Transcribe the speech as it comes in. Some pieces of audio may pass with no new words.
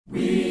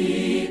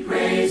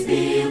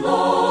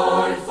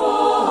Lord,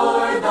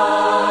 for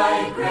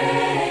thy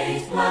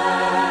great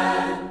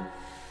plan,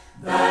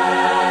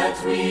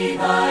 that we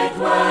thy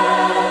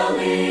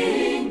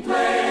dwelling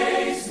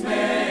place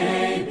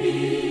may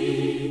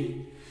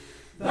be.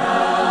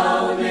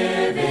 Thou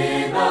live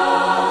in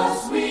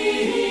us,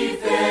 we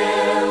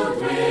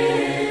filled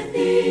with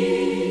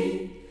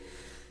thee.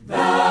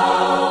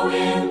 Thou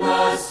in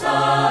the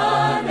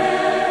Son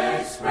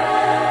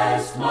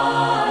expressed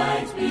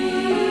might be.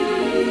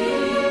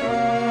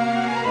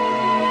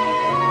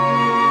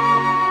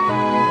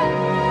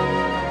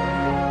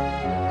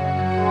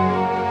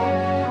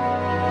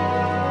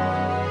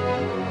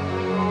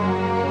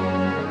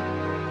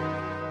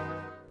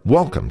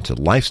 Welcome to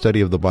Life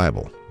Study of the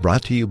Bible,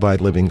 brought to you by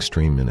Living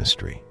Stream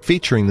Ministry,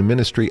 featuring the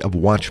ministry of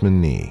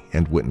Watchman Nee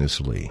and Witness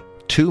Lee,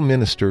 two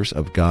ministers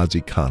of God's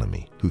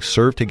economy who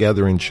served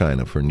together in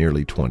China for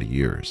nearly 20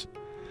 years.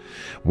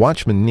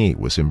 Watchman Nee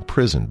was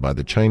imprisoned by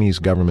the Chinese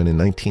government in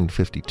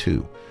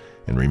 1952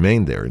 and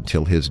remained there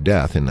until his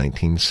death in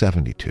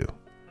 1972.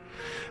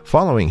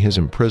 Following his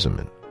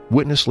imprisonment,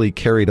 Witness Lee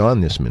carried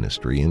on this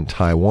ministry in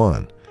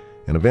Taiwan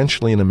and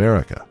eventually in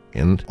America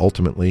and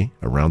ultimately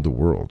around the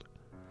world.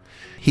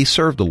 He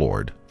served the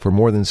Lord for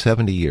more than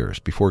 70 years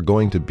before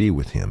going to be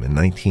with him in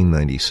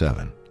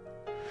 1997.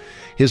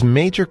 His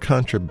major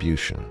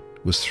contribution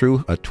was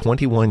through a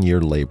 21-year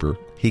labor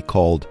he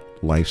called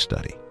Life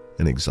Study,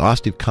 an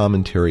exhaustive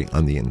commentary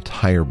on the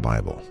entire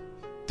Bible.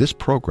 This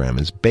program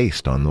is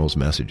based on those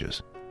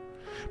messages.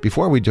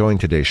 Before we join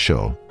today's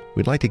show,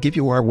 we'd like to give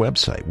you our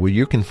website where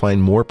you can find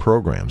more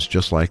programs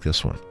just like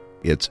this one.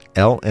 It's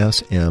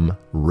lsmradio.org.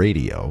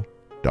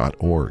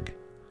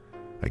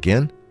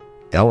 Again,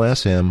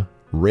 lsmradio.org.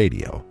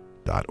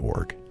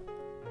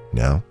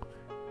 Now,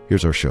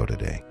 here's our show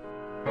today.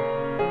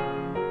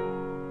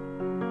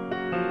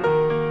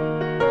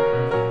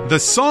 The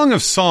Song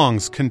of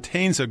Songs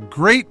contains a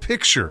great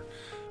picture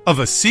of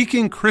a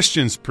seeking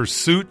Christian's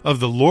pursuit of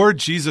the Lord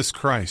Jesus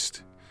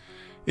Christ.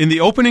 In the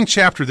opening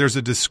chapter, there's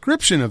a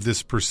description of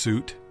this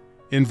pursuit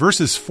in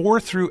verses 4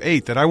 through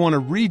 8 that I want to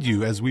read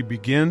you as we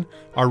begin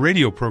our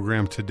radio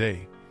program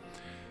today.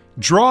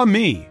 Draw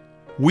me,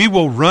 we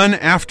will run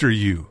after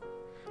you.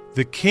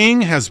 The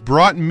King has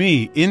brought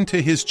me into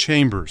his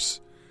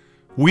chambers.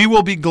 We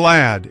will be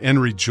glad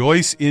and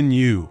rejoice in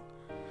you.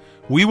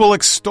 We will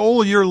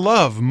extol your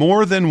love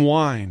more than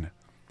wine.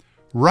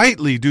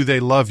 Rightly do they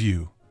love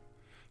you.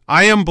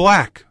 I am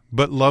black,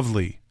 but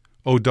lovely,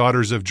 O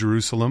daughters of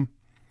Jerusalem.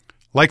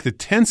 Like the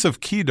tents of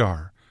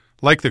Kedar,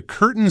 like the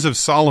curtains of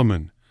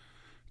Solomon.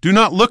 Do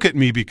not look at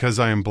me because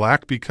I am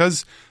black,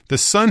 because the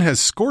sun has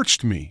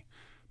scorched me.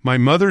 My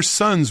mother's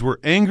sons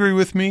were angry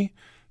with me.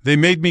 They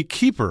made me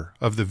keeper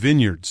of the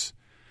vineyards.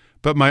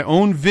 But my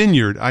own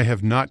vineyard I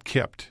have not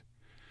kept.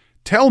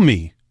 Tell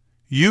me,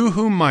 you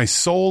whom my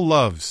soul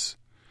loves,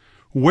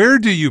 where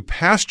do you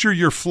pasture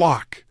your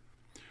flock?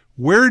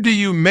 Where do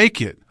you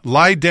make it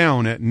lie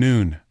down at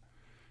noon?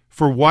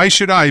 For why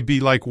should I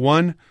be like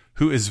one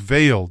who is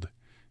veiled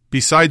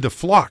beside the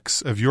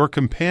flocks of your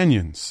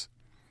companions?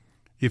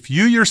 If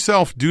you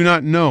yourself do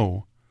not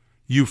know,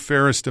 you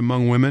fairest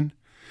among women,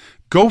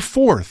 go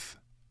forth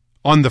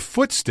on the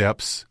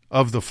footsteps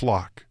of the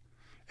flock,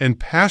 and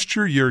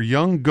pasture your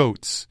young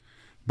goats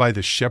by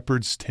the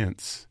shepherd's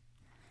tents.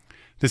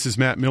 This is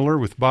Matt Miller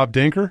with Bob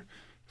Danker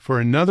for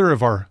another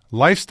of our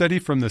life study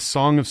from the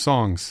Song of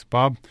Songs.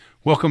 Bob,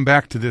 welcome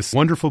back to this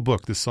wonderful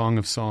book, the Song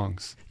of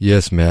Songs.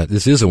 Yes, Matt,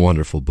 this is a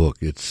wonderful book.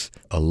 It's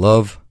a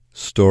love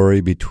story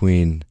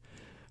between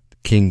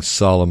King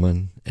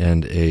Solomon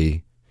and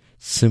a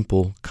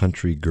simple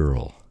country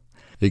girl.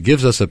 It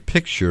gives us a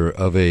picture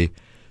of a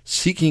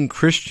seeking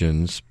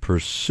Christian's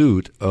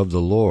pursuit of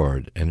the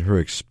Lord and her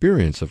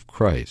experience of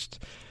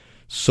Christ,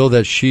 so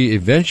that she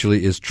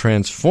eventually is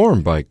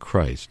transformed by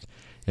Christ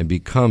and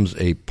becomes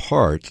a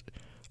part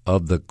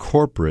of the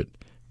corporate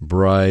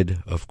bride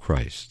of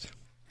Christ.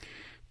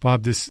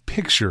 Bob, this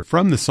picture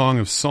from the Song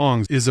of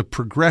Songs is a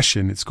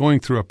progression. It's going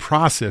through a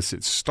process.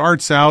 It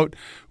starts out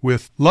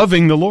with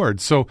loving the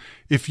Lord. So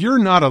if you're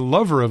not a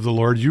lover of the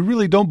Lord, you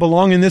really don't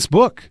belong in this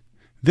book.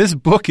 This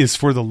book is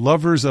for the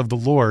lovers of the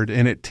Lord,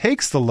 and it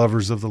takes the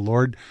lovers of the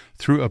Lord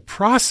through a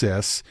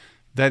process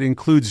that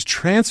includes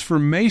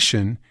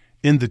transformation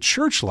in the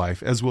church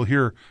life, as we'll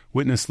hear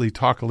Witness Lee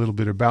talk a little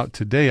bit about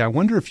today. I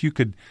wonder if you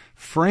could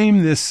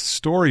frame this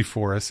story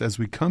for us as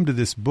we come to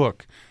this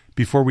book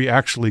before we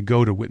actually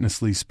go to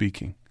Witness Lee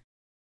speaking.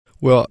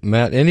 Well,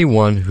 Matt,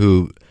 anyone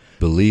who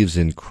believes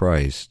in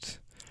Christ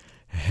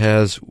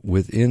has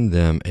within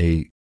them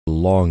a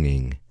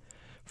longing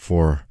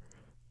for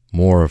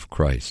more of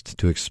Christ,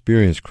 to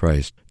experience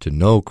Christ, to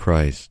know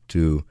Christ,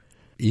 to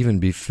even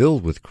be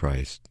filled with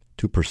Christ,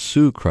 to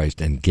pursue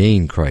Christ and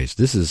gain Christ.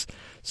 This is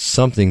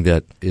something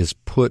that is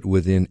put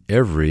within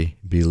every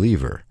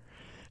believer.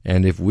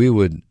 And if we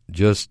would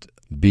just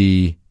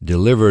be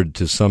delivered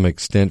to some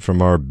extent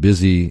from our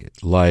busy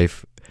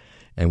life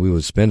and we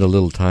would spend a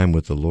little time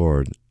with the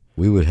Lord,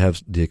 we would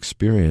have the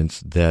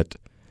experience that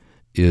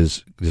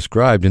is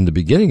described in the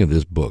beginning of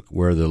this book,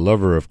 where the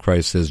lover of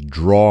Christ says,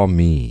 "Draw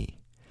me."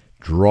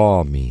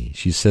 draw me.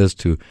 She says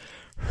to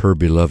her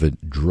beloved,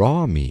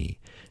 draw me.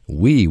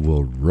 We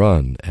will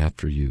run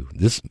after you.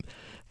 This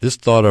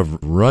thought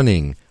of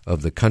running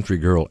of the country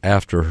girl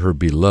after her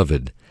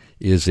beloved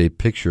is a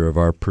picture of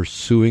our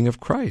pursuing of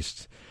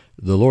Christ.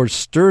 The Lord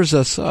stirs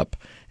us up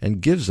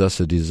and gives us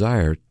a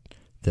desire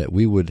that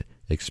we would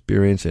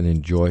experience and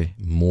enjoy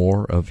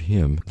more of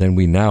Him than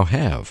we now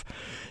have.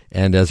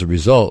 And as a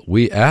result,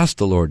 we ask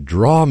the Lord,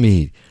 draw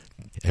me,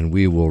 and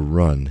we will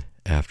run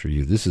after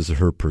you. This is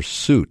her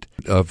pursuit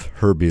of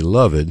her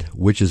beloved,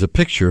 which is a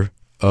picture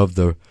of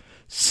the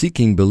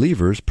seeking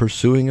believers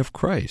pursuing of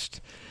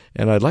Christ.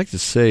 And I'd like to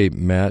say,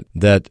 Matt,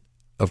 that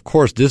of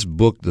course this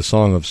book, the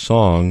Song of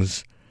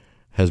Songs,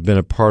 has been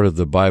a part of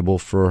the Bible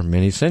for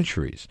many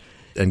centuries.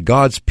 And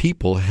God's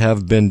people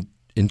have been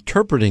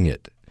interpreting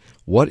it.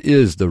 What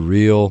is the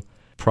real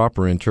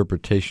proper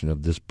interpretation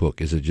of this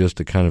book? Is it just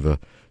a kind of a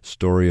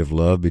story of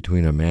love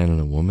between a man and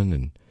a woman,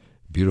 and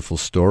beautiful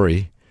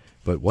story?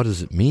 But what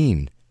does it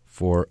mean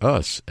for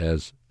us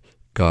as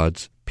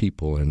God's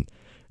people, and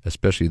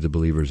especially the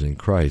believers in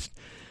Christ?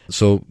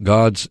 So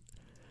God's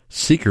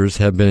seekers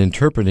have been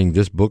interpreting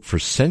this book for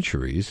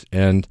centuries,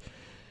 and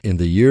in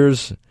the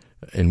years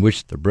in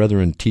which the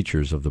brethren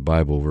teachers of the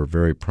Bible were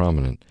very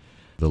prominent,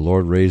 the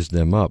Lord raised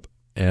them up,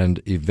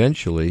 and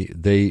eventually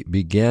they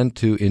began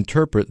to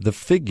interpret the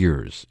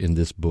figures in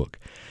this book.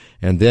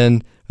 And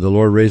then the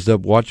Lord raised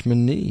up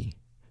Watchman Nee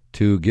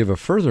to give a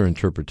further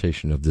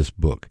interpretation of this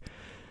book,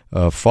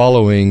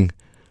 following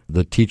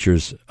the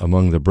teachers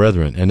among the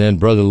brethren. And then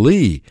Brother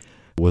Lee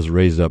was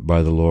raised up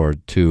by the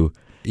Lord to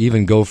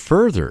even go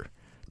further,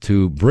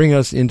 to bring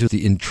us into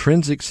the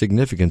intrinsic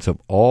significance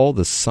of all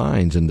the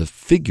signs and the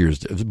figures.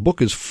 The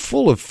book is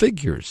full of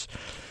figures.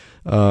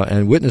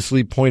 And Witness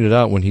Lee pointed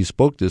out when he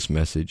spoke this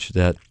message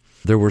that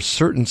there were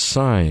certain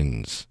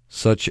signs,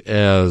 such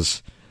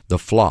as the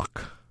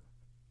flock.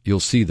 You'll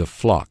see the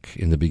flock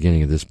in the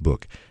beginning of this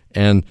book,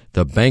 and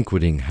the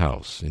banqueting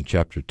house in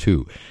chapter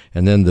 2,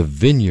 and then the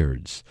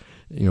vineyards.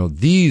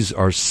 These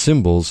are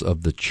symbols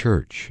of the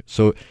church.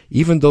 So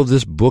even though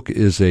this book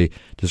is a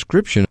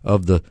description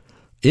of the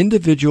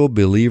individual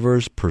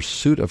believer's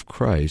pursuit of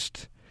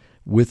Christ,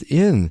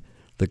 within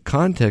the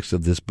context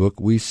of this book,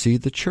 we see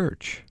the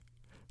church.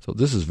 So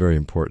this is very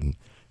important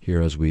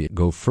here as we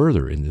go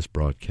further in this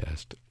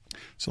broadcast.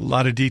 It's a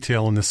lot of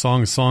detail in the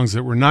Song of Songs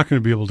that we're not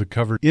going to be able to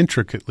cover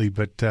intricately,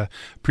 but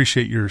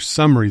appreciate your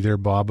summary there,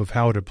 Bob, of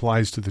how it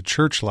applies to the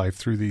church life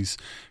through these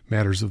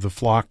matters of the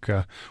flock.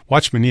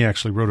 Watchman Nee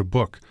actually wrote a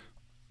book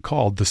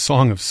called The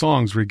Song of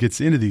Songs, where he gets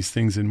into these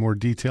things in more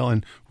detail,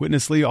 and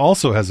Witness Lee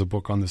also has a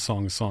book on the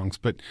Song of Songs.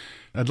 But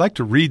I'd like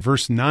to read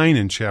verse 9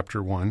 in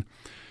chapter 1.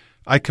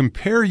 I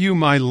compare you,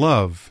 my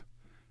love,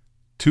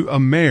 to a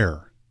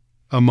mare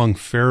among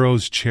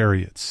Pharaoh's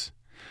chariots.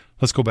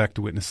 Let's go back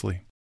to Witness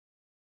Lee.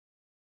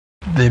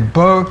 The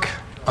book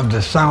of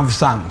the Song of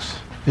Songs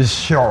is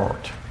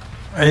short,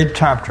 8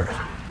 chapters,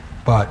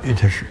 but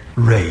it is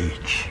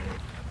rich.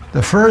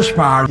 The first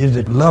part is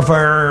the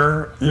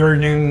lover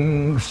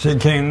yearning,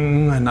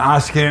 seeking, and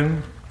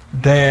asking.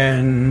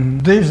 Then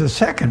there's the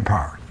second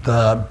part,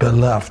 the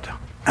beloved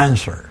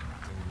answer.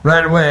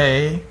 Right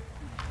away,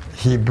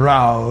 he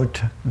brought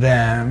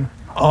them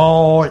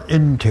all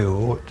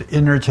into the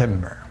inner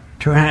chamber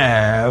to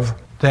have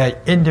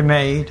that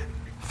intimate,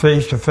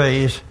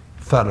 face-to-face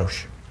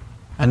fellowship.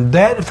 And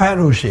that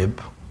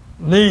fellowship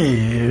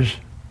leads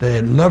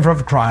the love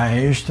of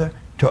Christ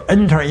to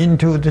enter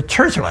into the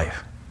church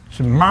life. It's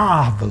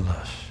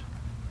marvelous.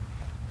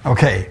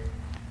 Okay,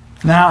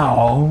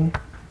 now,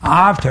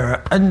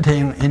 after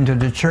entering into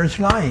the church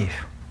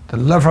life, the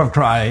love of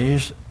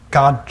Christ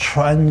got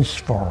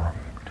transformed.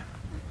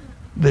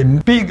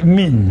 The big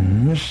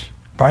means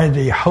by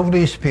the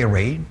Holy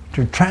Spirit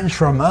to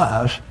transform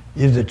us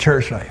is the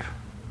church life.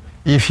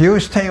 If you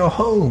stay at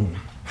home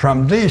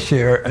from this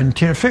year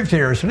until 50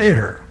 years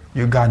later,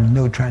 you got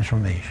no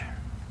transformation.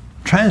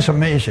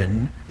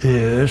 Transformation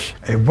is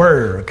a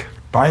work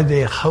by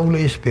the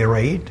Holy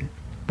Spirit,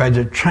 by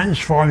the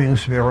transforming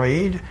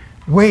Spirit,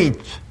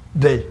 with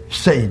the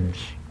saints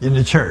in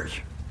the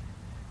church.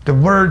 The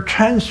word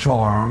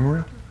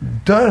transform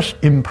does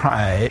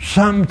imply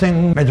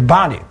something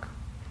metabolic.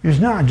 It's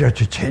not just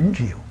to change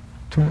you,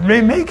 to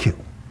remake you.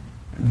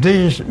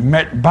 This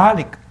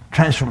metabolic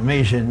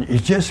transformation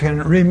is just going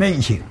to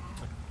remake you.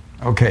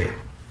 Okay,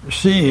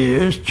 she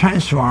is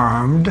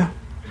transformed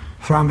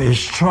from a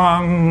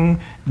strong,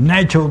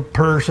 natural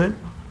person.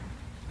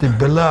 The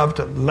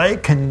beloved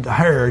likened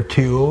her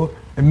to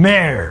a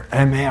mare,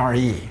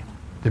 M-A-R-E,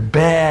 the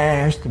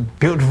best,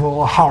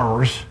 beautiful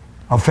horse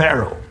of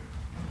Pharaoh.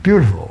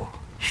 Beautiful,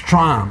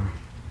 strong,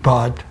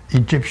 but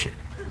Egyptian,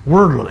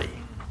 worldly,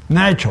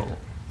 natural.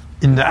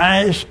 In the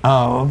eyes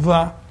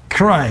of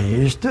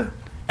Christ,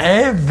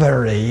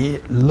 every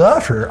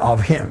lover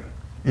of him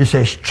is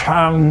a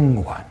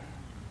strong one.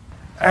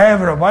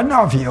 Every one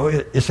of you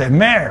is a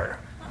mare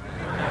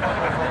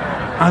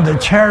on the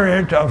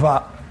chariot of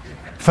a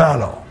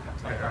Pharaoh.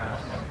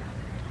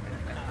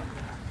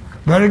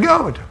 Very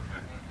good.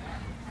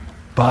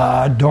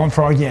 But don't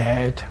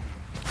forget,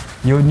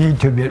 You need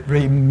to be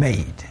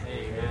remade.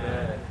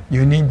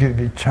 You need to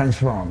be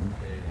transformed.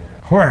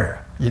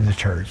 Where? In the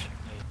church.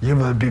 You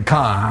will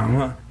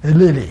become a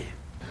lily,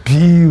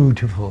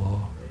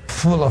 beautiful,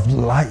 full of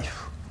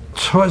life,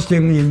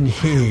 trusting in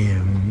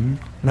Him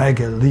like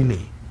a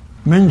lily,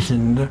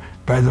 mentioned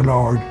by the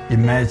Lord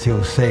in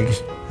Matthew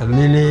 6, a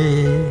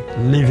lily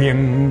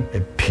living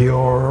a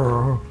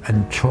pure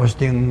and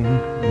trusting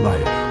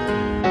life.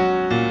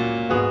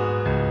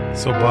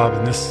 So, Bob,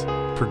 in this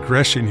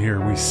progression here,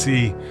 we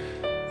see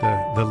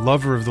the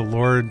lover of the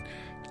Lord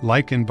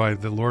likened by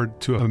the Lord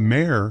to a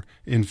mare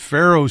in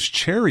Pharaoh's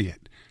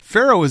chariot.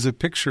 Pharaoh is a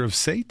picture of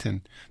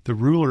Satan. The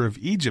ruler of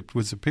Egypt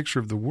was a picture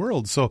of the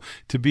world. So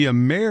to be a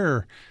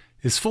mare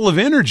is full of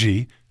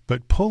energy,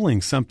 but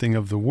pulling something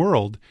of the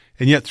world.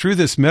 And yet through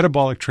this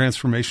metabolic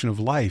transformation of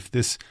life,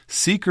 this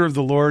seeker of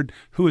the Lord,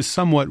 who is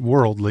somewhat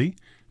worldly,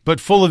 but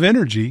full of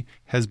energy,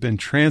 has been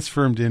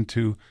transformed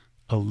into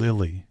a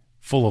lily,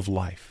 full of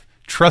life,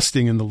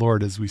 trusting in the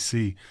Lord, as we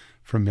see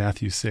from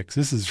Matthew 6.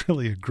 This is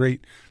really a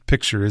great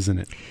picture, isn't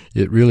it?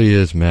 It really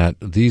is, Matt.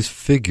 These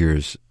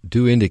figures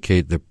do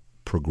indicate the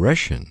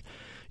progression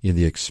in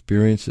the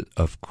experience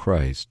of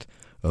Christ,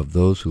 of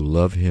those who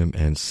love Him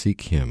and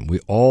seek Him. We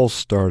all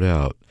start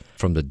out,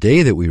 from the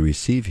day that we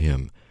receive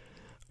Him,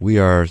 we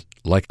are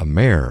like a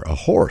mare, a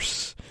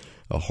horse.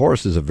 A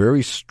horse is a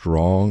very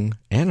strong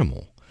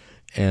animal.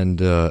 And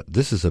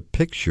this is a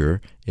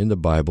picture in the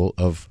Bible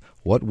of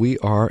what we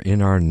are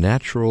in our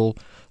natural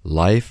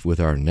life with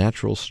our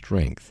natural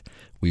strength.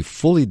 We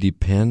fully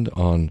depend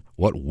on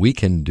what we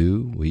can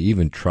do. We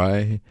even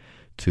try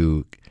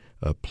to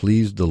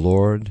please the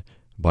Lord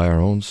by our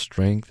own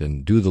strength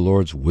and do the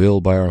Lord's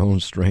will by our own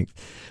strength.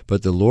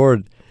 But the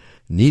Lord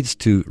needs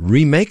to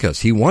remake us.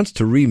 He wants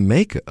to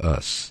remake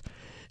us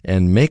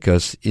and make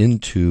us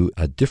into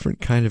a different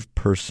kind of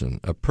person,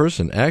 a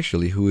person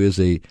actually who is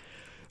a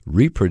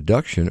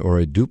reproduction or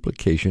a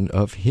duplication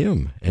of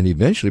Him. And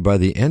eventually, by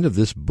the end of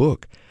this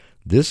book,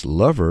 this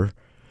lover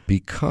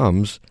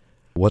becomes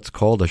what's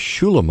called a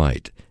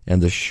Shulamite.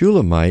 And the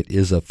Shulamite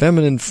is a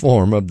feminine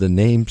form of the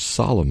name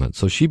Solomon.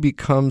 So she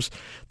becomes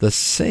the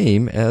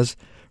same as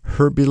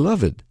her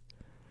beloved.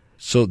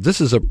 So this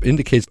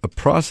indicates a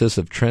process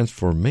of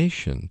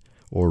transformation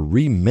or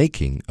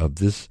remaking of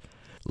this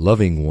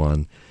loving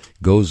one,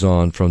 goes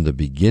on from the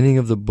beginning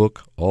of the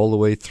book all the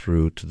way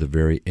through to the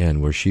very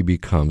end, where she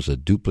becomes a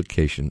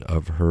duplication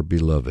of her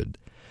beloved,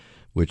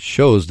 which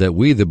shows that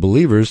we, the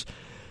believers,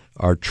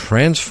 are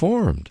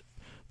transformed.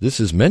 This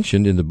is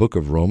mentioned in the book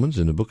of Romans,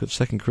 in the book of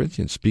 2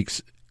 Corinthians,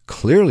 speaks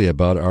clearly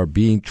about our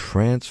being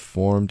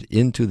transformed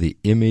into the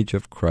image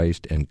of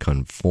Christ and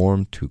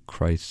conformed to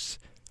Christ's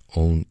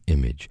own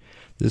image.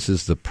 This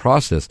is the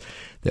process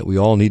that we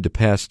all need to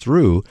pass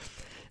through,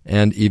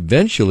 and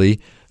eventually,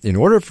 in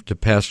order to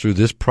pass through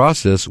this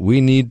process,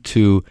 we need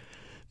to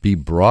be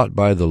brought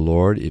by the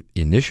Lord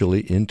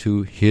initially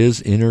into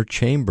His inner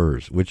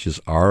chambers, which is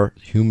our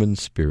human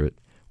spirit,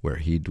 where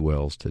He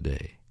dwells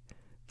today.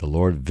 The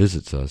Lord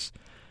visits us,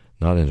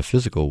 not in a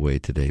physical way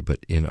today, but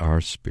in our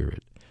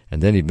spirit.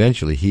 And then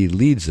eventually He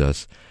leads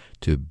us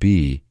to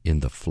be in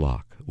the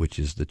flock, which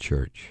is the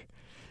church.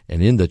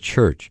 And in the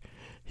church,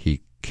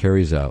 He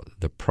carries out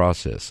the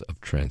process of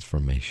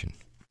transformation.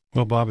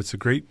 Well, Bob, it's a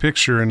great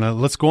picture,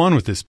 and let's go on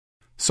with this.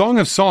 Song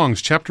of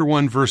Songs, chapter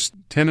 1, verse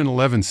 10 and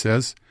 11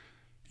 says,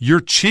 "Your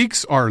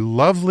cheeks are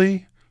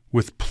lovely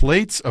with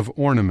plates of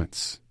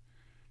ornaments,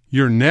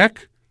 your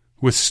neck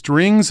with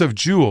strings of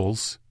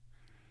jewels.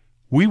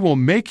 We will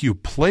make you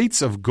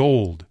plates of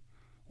gold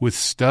with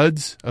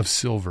studs of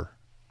silver."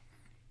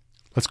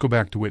 Let's go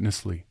back to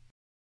Witness Lee.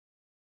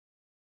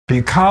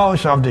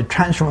 Because of the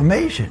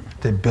transformation,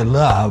 the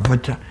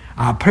beloved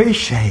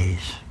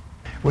appreciates.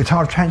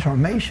 Without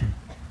transformation,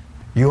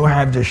 you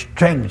have the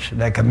strength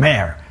like a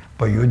mare,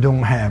 but you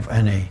don't have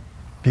any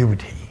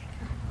beauty.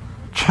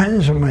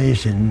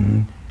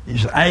 Transformation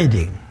is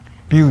adding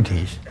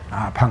beauties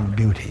upon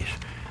beauties.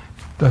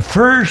 The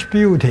first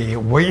beauty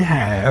we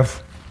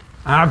have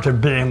after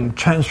being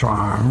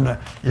transformed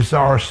is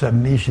our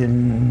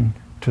submission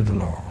to the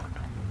Lord.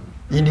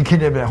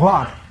 Indicated by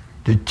what?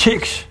 The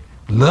cheeks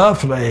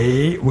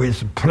lovely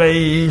with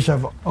plates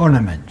of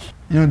ornaments.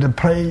 The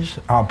plates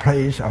are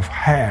plates of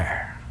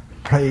hair.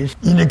 Plates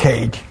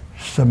indicate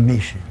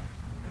submission.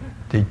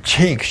 The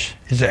cheeks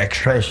is the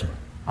expression.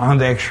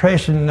 And the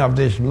expression of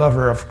this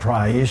lover of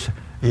Christ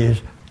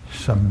is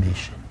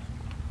submission.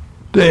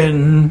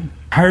 Then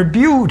her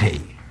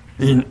beauty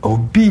in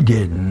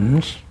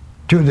obedience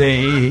to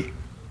the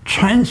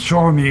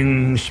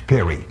transforming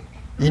spirit,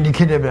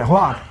 indicated by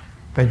what?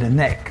 By the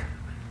neck.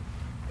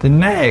 The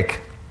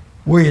neck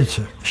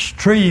with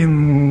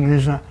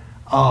strings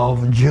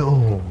of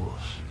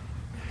jewels.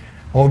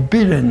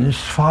 Obedience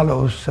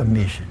follows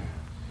submission.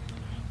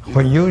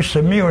 When you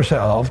submit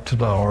yourself to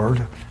the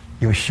Lord,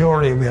 you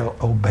surely will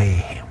obey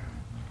Him.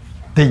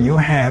 Then you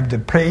have the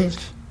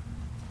plates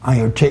on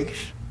your cheeks.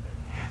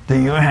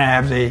 Then you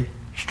have the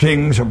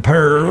strings of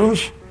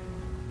pearls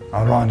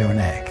around your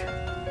neck.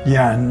 You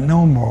are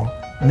no more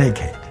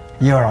naked.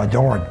 You are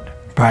adorned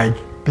by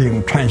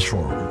being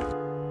transformed.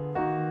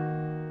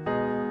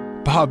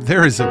 Bob,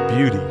 there is a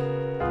beauty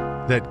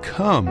that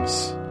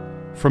comes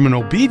from an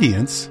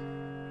obedience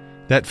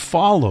that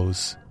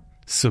follows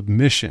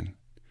submission.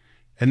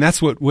 And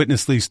that's what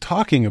Witness Lee's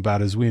talking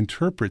about as we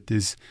interpret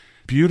this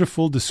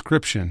beautiful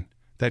description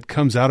that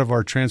comes out of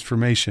our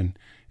transformation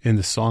in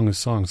the Song of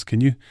Songs. Can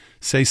you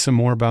say some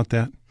more about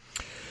that?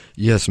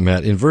 Yes,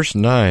 Matt. In verse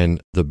 9,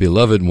 the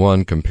beloved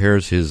one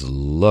compares his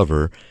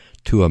lover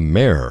to a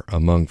mare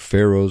among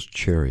Pharaoh's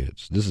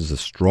chariots. This is a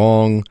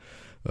strong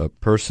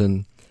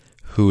person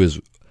who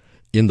is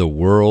in the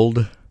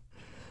world,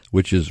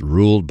 which is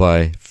ruled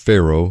by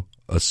Pharaoh,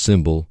 a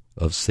symbol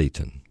of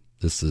Satan.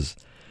 This is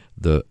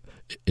the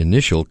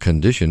initial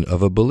condition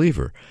of a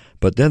believer.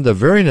 But then the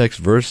very next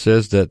verse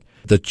says that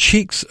the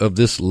cheeks of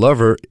this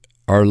lover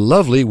are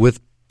lovely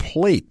with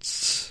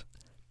plaits.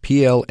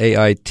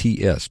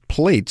 Plaits.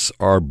 Plaits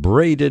are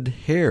braided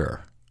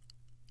hair.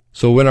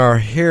 So when our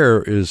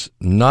hair is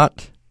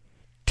not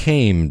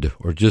tamed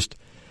or just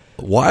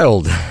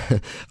wild,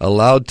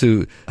 allowed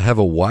to have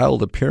a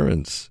wild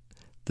appearance,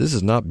 this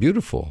is not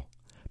beautiful.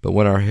 But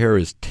when our hair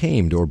is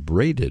tamed or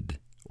braided,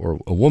 or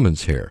a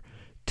woman's hair,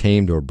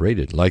 tamed or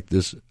braided, like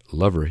this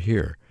lover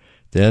here,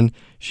 then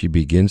she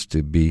begins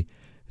to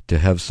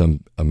have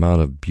some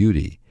amount of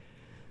beauty.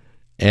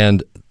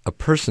 And a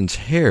person's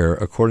hair,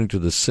 according to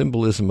the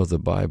symbolism of the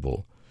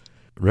Bible,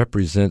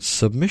 represents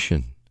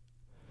submission.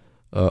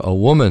 A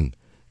woman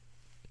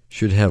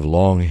should have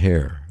long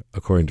hair,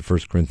 according to 1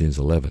 Corinthians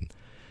 11,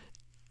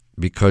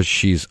 because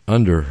she's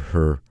under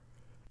her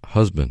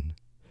husband.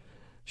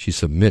 She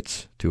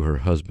submits to her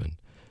husband.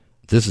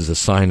 This is a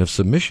sign of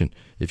submission.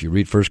 If you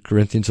read 1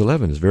 Corinthians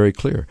 11, it's very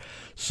clear.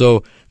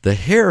 So the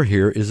hair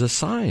here is a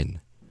sign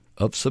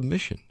of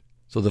submission.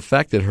 So the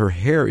fact that her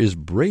hair is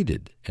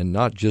braided and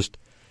not just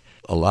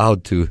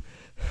allowed to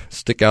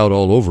stick out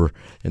all over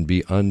and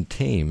be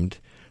untamed,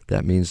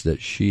 that means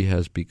that she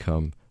has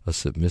become a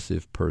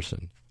submissive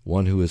person,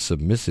 one who is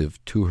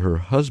submissive to her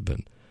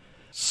husband,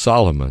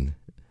 Solomon,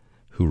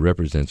 who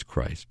represents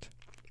Christ.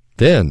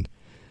 Then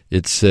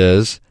it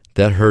says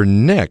that her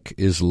neck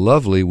is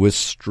lovely with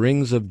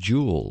strings of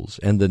jewels,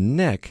 and the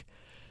neck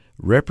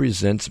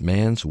represents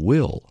man's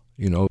will.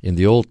 You know, in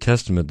the Old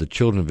Testament, the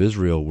children of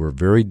Israel were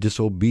very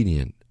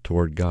disobedient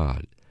toward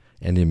God,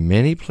 and in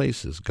many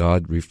places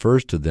God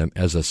refers to them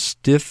as a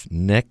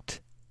stiff-necked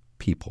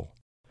people.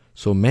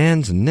 So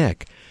man's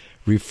neck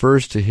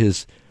refers to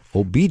his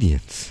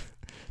obedience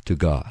to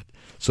God.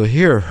 So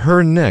here,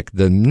 her neck,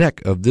 the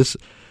neck of this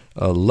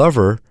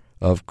lover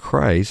of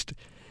Christ,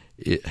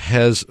 it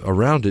has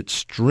around it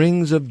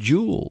strings of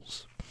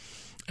jewels.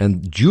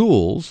 And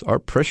jewels are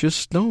precious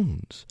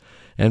stones.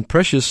 And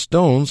precious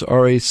stones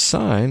are a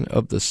sign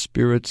of the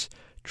Spirit's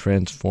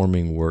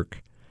transforming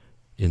work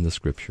in the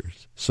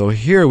Scriptures. So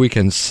here we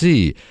can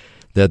see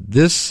that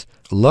this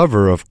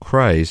lover of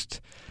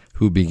Christ,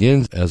 who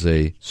begins as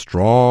a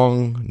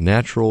strong,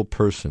 natural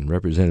person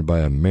represented by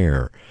a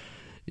mare,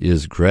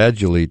 is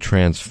gradually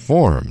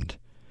transformed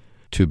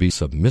to be a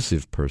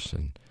submissive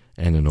person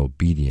and an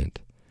obedient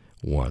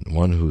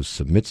one who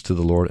submits to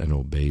the Lord and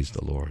obeys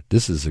the Lord.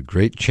 This is a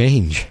great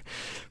change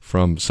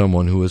from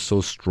someone who is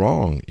so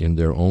strong in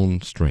their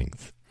own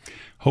strength.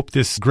 Hope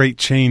this great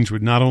change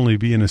would not only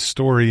be in a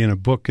story in a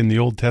book in the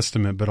Old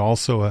Testament, but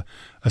also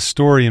a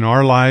story in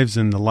our lives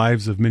and the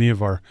lives of many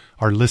of our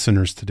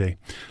listeners today.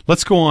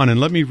 Let's go on and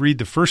let me read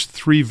the first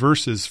 3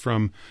 verses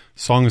from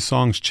Song of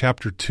Songs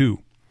chapter 2.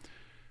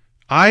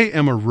 I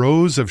am a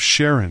rose of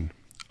Sharon,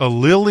 a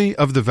lily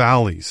of the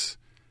valleys.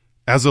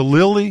 As a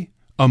lily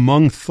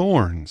among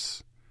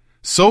thorns,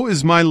 so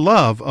is my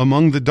love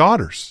among the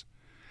daughters.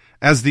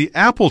 As the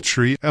apple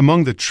tree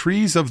among the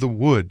trees of the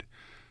wood,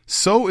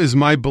 so is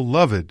my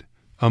beloved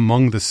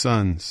among the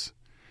sons.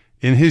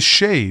 In his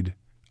shade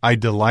I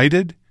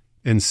delighted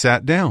and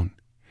sat down,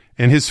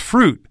 and his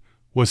fruit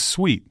was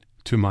sweet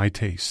to my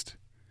taste.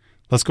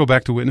 Let's go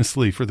back to Witness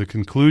Lee for the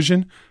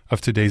conclusion of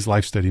today's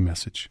Life Study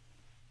message.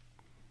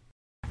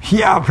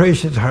 He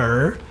appreciates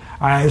her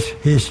as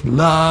his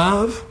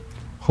love,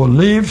 who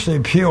lives a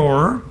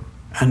pure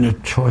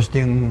and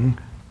trusting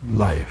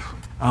life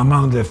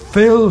among the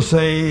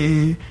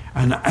filthy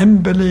and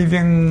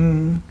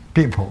unbelieving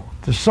people.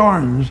 The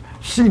thorns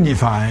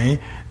signify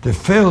the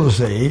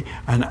filthy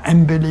and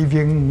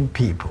unbelieving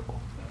people.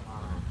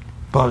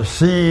 But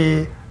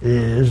she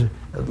is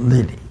a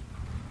lily,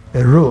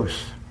 a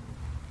rose,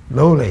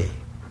 lowly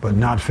but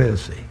not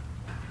filthy.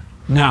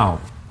 Now,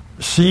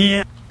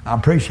 she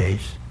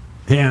appreciates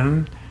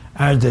him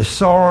as the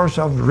source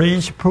of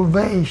rich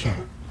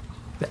provision,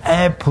 the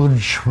apple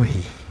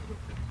tree,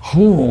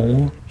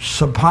 who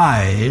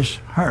supplies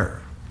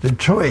her. The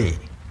tree,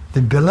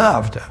 the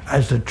beloved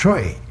as the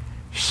tree,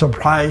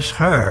 supplies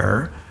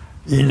her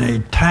in a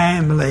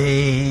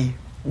timely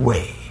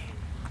way.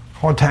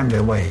 What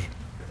timely way?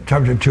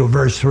 Chapter 2,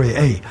 verse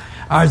 3a.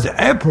 As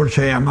the apple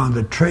tree among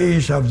the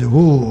trees of the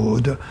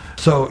wood,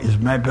 so is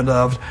my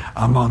beloved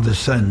among the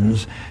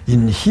sons.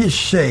 In his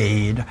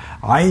shade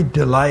I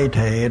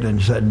delighted and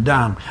sat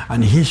down,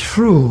 and his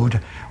fruit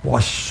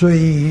was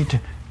sweet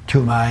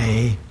to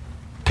my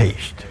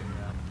taste.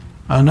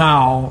 And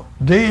now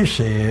this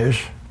is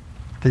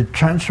the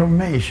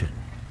transformation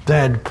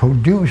that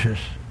produces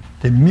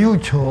the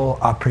mutual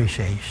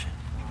appreciation.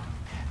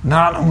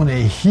 Not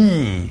only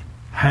he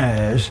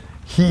has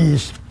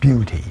his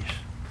beauties,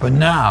 but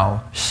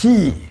now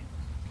she,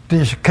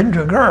 this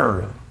country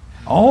girl,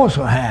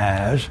 also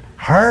has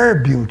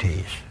her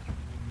beauties.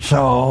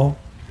 So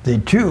the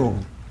two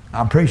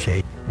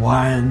appreciate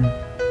one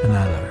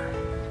another.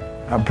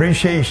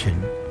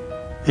 Appreciation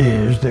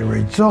is the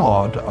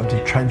result of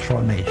the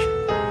transformation.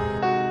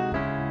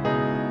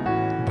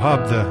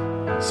 Bob,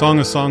 the Song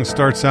of Songs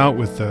starts out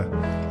with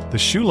the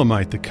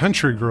Shulamite, the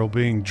country girl,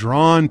 being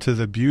drawn to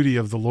the beauty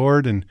of the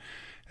Lord. And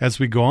as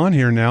we go on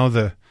here now,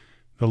 the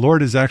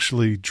Lord is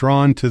actually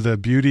drawn to the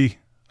beauty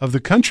of the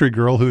country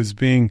girl who is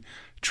being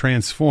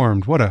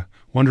transformed. What a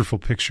wonderful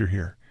picture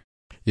here.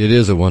 It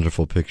is a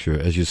wonderful picture.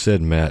 As you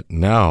said, Matt,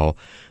 now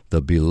the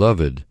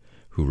beloved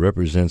who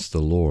represents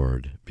the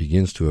Lord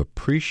begins to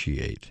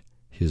appreciate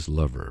his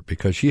lover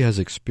because she has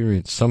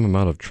experienced some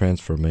amount of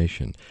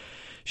transformation.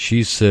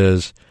 She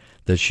says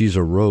that she's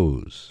a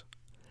rose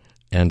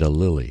and a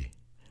lily.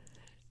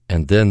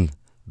 And then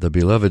the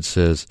beloved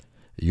says,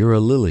 you're a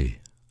lily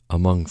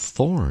among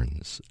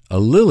thorns. A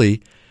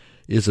lily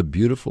is a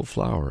beautiful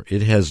flower.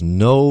 It has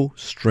no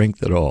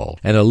strength at all.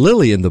 And a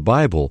lily in the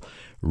Bible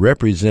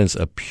represents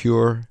a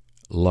pure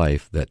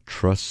life that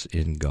trusts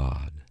in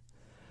God.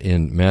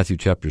 In Matthew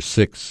chapter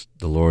 6,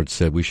 the Lord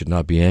said we should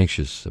not be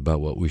anxious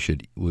about what we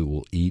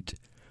will eat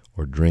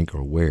or drink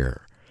or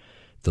wear.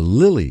 The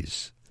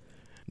lilies,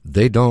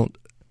 they don't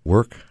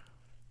work.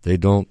 They're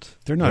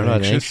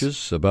not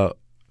anxious about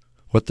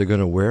what they're going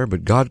to wear,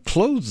 but God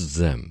clothes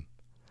them,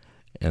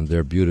 and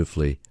they're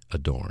beautifully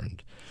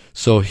adorned.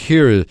 So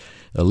here,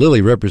 a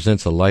lily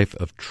represents a life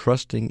of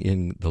trusting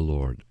in the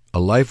Lord, a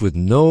life with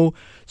no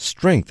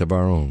strength of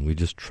our own. We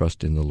just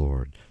trust in the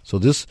Lord. So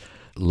this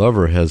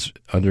lover has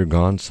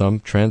undergone some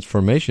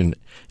transformation,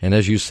 and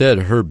as you said,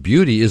 her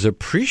beauty is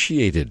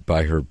appreciated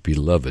by her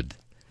beloved,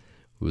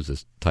 who is a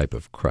type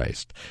of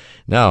Christ.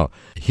 Now,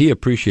 he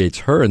appreciates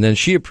her, and then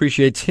she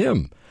appreciates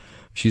him.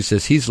 She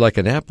says he's like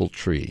an apple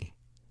tree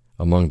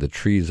among the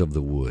trees of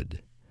the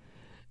wood,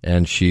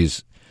 and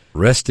she's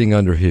resting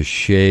under his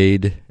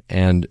shade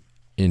and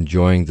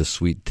enjoying the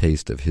sweet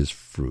taste of his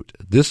fruit.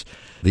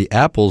 The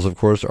apples, of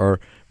course,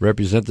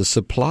 represent the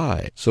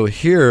supply. So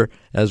here,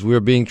 as we're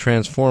being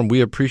transformed,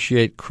 we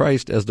appreciate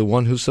Christ as the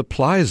one who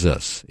supplies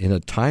us in a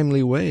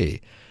timely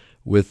way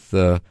with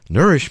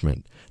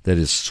nourishment that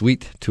is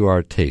sweet to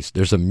our taste.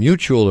 There's a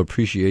mutual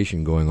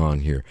appreciation going on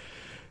here.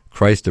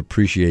 Christ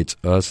appreciates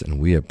us, and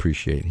we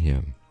appreciate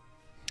him.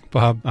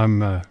 Bob,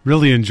 I'm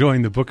really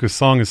enjoying the book of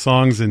Song of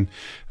Songs and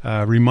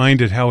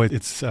reminded how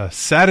it's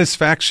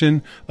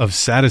satisfaction of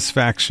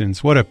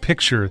satisfactions. What a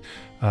picture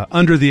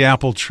under the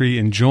apple tree,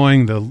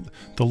 enjoying the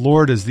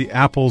Lord as the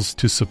apples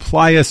to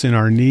supply us in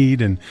our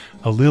need, and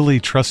a lily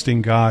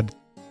trusting God.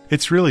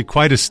 It's really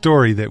quite a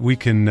story that we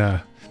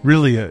can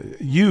really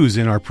use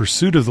in our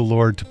pursuit of the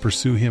Lord to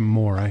pursue him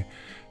more. I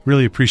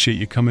really appreciate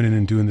you coming in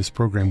and doing this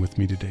program with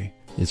me today.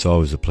 It's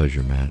always a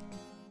pleasure, Matt.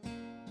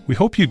 We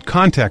hope you'd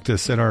contact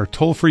us at our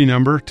toll-free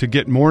number to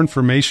get more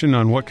information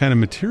on what kind of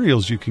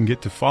materials you can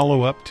get to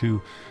follow up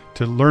to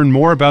learn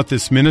more about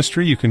this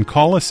ministry. You can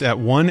call us at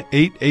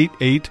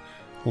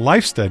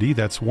 1-888-LIFE-STUDY.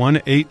 That's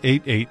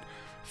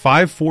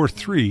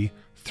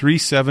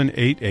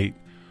 1-888-543-3788.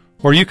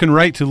 Or you can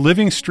write to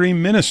Living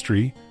Stream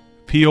Ministry,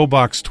 P.O.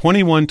 Box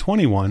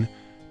 2121,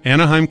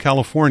 Anaheim,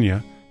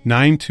 California,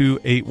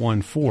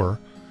 92814,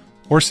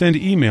 or send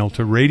email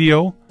to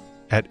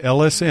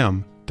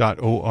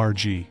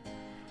radio@lsm.org.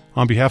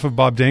 On behalf of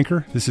Bob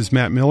Danker, this is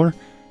Matt Miller.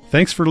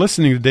 Thanks for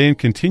listening today, and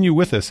continue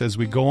with us as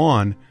we go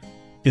on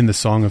in the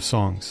Song of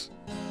Songs.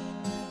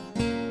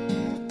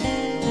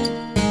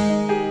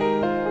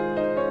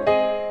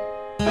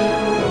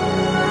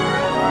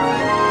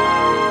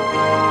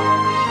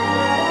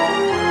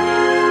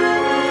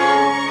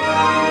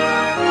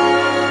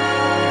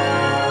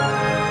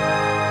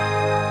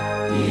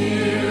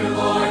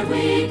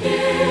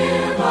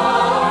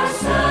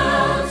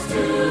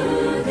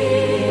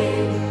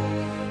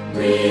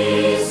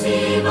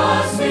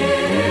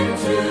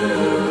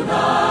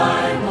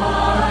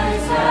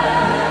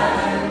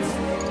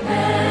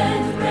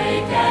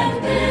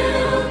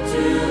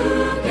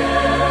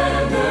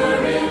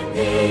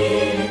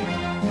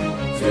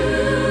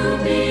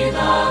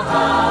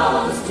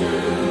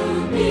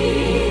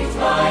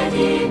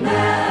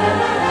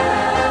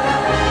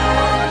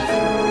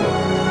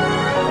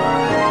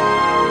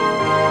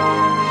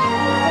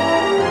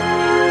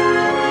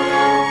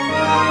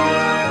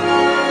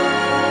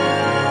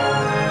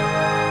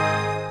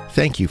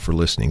 Thank you for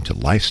listening to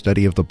Life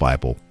Study of the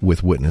Bible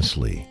with Witness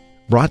Lee,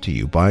 brought to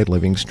you by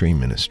Living Stream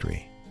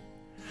Ministry.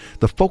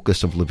 The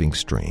focus of Living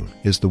Stream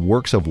is the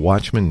works of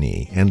Watchman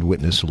Nee and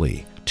Witness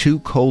Lee, two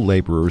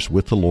co-laborers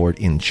with the Lord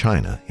in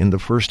China in the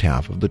first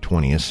half of the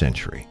 20th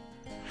century.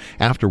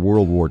 After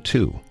World War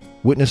II,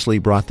 Witness Lee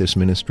brought this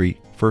ministry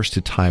first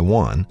to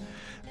Taiwan,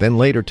 then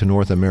later to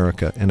North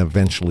America, and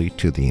eventually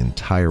to the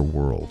entire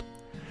world.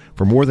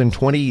 For more than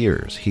 20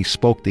 years, he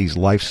spoke these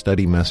life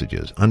study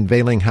messages,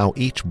 unveiling how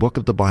each book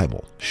of the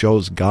Bible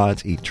shows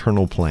God's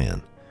eternal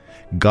plan.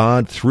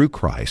 God, through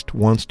Christ,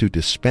 wants to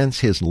dispense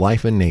his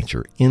life and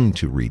nature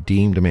into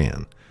redeemed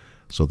man,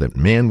 so that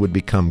man would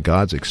become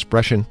God's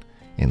expression,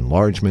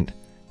 enlargement,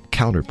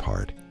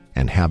 counterpart,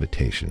 and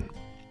habitation.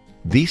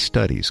 These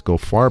studies go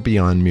far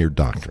beyond mere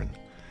doctrine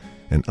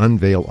and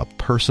unveil a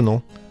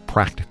personal,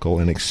 practical,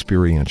 and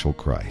experiential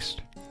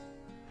Christ.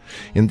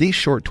 In these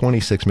short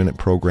 26-minute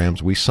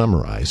programs, we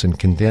summarize and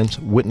condense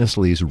Witness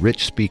Lee's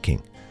rich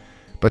speaking.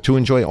 But to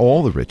enjoy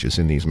all the riches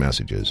in these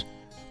messages,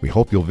 we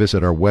hope you'll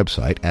visit our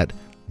website at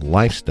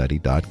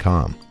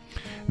lifestudy.com.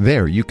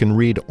 There you can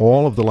read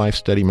all of the Life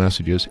Study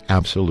messages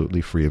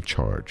absolutely free of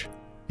charge.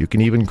 You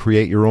can even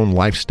create your own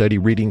Life Study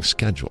reading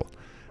schedule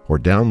or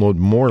download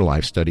more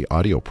Life Study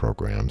audio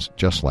programs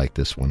just like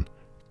this one,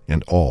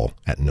 and all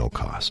at no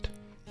cost.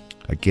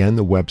 Again,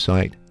 the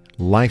website,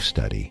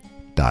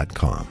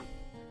 lifestudy.com.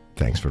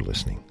 Thanks for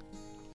listening.